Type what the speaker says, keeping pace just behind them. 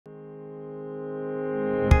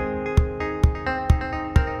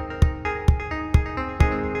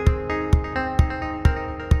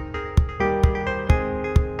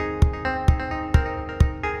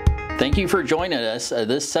Thank you for joining us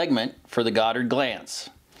this segment for the Goddard Glance.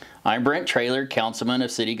 I'm Brent Traylor, Councilman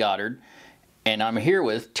of City Goddard, and I'm here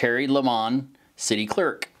with Teri Laymon, City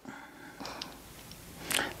Clerk.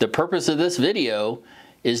 The purpose of this video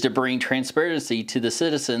is to bring transparency to the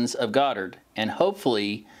citizens of Goddard and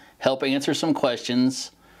hopefully help answer some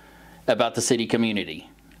questions about the city community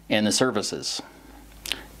and the services.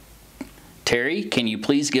 Teri, can you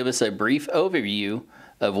please give us a brief overview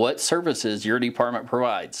of what services your department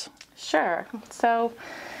provides? Sure. So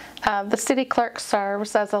the city clerk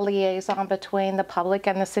serves as a liaison between the public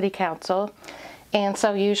and the city council. And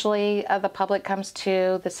so usually the public comes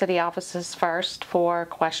to the city offices first for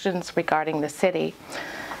questions regarding the city.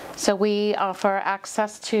 So we offer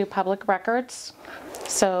access to public records,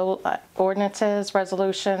 so ordinances,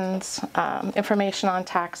 resolutions, information on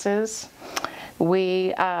taxes.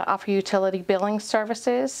 We offer utility billing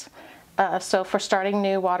services. So for starting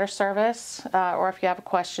new water service, or if you have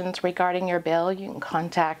questions regarding your bill, you can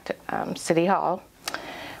contact City Hall.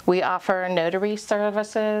 We offer notary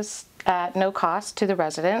services at no cost to the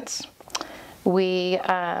residents. We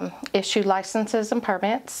issue licenses and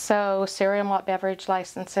permits, so cereal malt beverage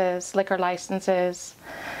licenses, liquor licenses,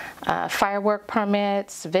 firework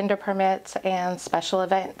permits, vendor permits, and special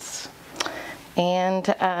events.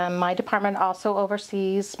 And my department also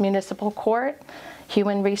oversees municipal court,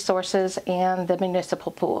 human resources, and the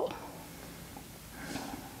municipal pool.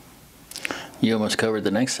 You almost covered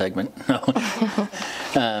the next segment.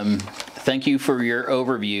 Thank you for your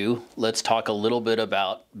overview. Let's talk a little bit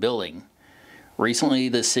about billing. Recently,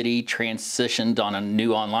 the city transitioned on a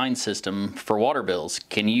new online system for water bills.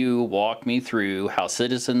 Can you walk me through how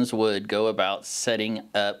citizens would go about setting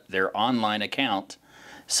up their online account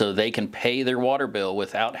so they can pay their water bill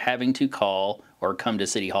without having to call or come to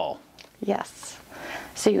City Hall? Yes.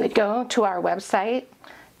 So you would go to our website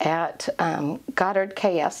at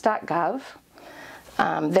goddardks.gov.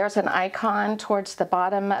 There's an icon towards the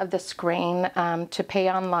bottom of the screen to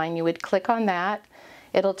pay online. You would click on that.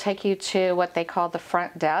 It'll take you to what they call the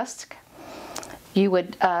front desk. You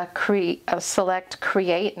would select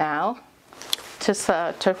Create Now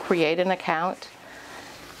to create an account.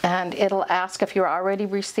 And it'll ask if you're already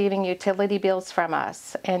receiving utility bills from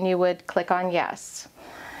us, and you would click on Yes.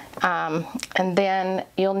 And then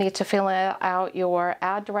you'll need to fill out your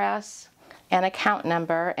address and account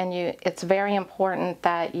number, and it's very important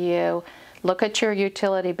that you look at your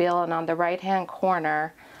utility bill, and on the right-hand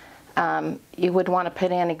corner you would want to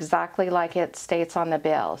put in exactly like it states on the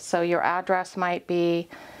bill. So your address might be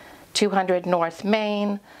 200 North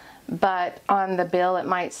Main, but on the bill it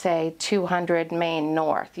might say 200 Main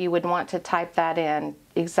North. You would want to type that in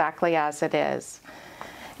exactly as it is.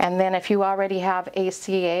 And then if you already have ACH,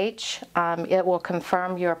 it will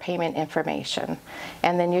confirm your payment information,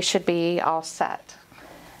 and then you should be all set.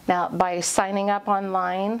 Now, by signing up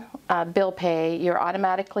online, bill pay, you're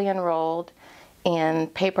automatically enrolled in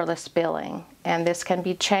paperless billing, and this can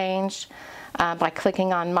be changed by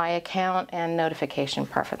clicking on My Account and Notification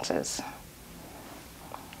Preferences.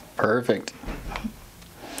 Perfect.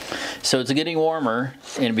 So it's getting warmer,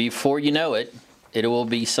 and before you know it, it will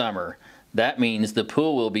be summer. That means the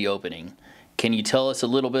pool will be opening. Can you tell us a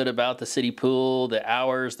little bit about the city pool, the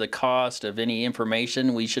hours, the cost, of any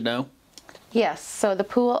information we should know? Yes, so the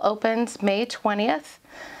pool opens May 20th.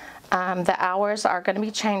 The hours are going to be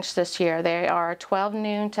changed this year. They are 12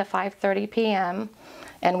 noon to 5:30 p.m.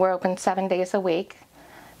 and we're open 7 days a week.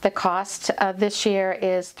 The cost this year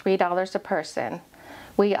is $3 a person.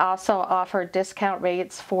 We also offer discount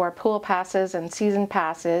rates for pool passes and season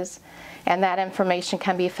passes, and that information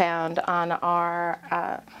can be found on our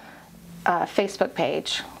Facebook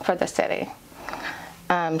page for the city.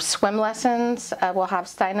 Swim lessons, we'll have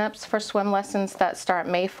sign-ups for swim lessons that start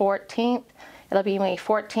May 14th. It'll be May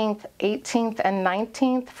 14th, 18th, and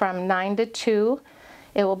 19th from 9 to 2.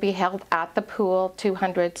 It will be held at the pool,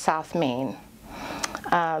 200 South Main.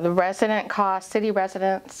 The resident cost, city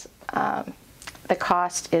residents, the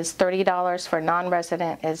cost is $30. For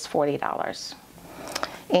non-resident is $40.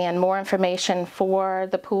 And more information for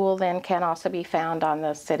the pool then can also be found on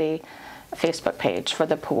the city Facebook page for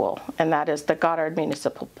the pool, and that is the Goddard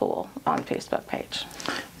Municipal Pool on Facebook page.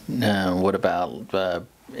 Now, what about,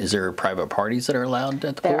 is there private parties that are allowed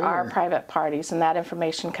at the pool? There are private parties, and that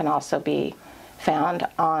information can also be found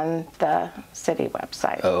on the city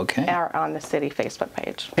website. Okay. Or on the city Facebook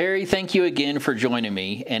page. Teri, thank you again for joining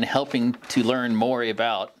me and helping to learn more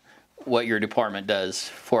about what your department does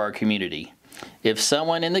for our community. If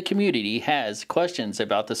someone in the community has questions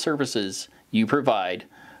about the services you provide,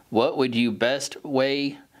 what would you best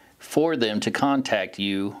way for them to contact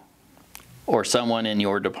you or someone in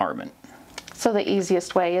your department? So the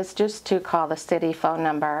easiest way is just to call the city phone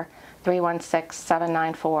number,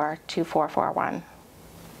 316-794-2441.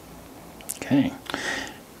 Okay.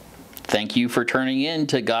 Thank you for turning in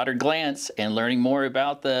to Goddard Glance and learning more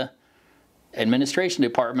about the administration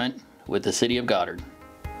department with the City of Goddard.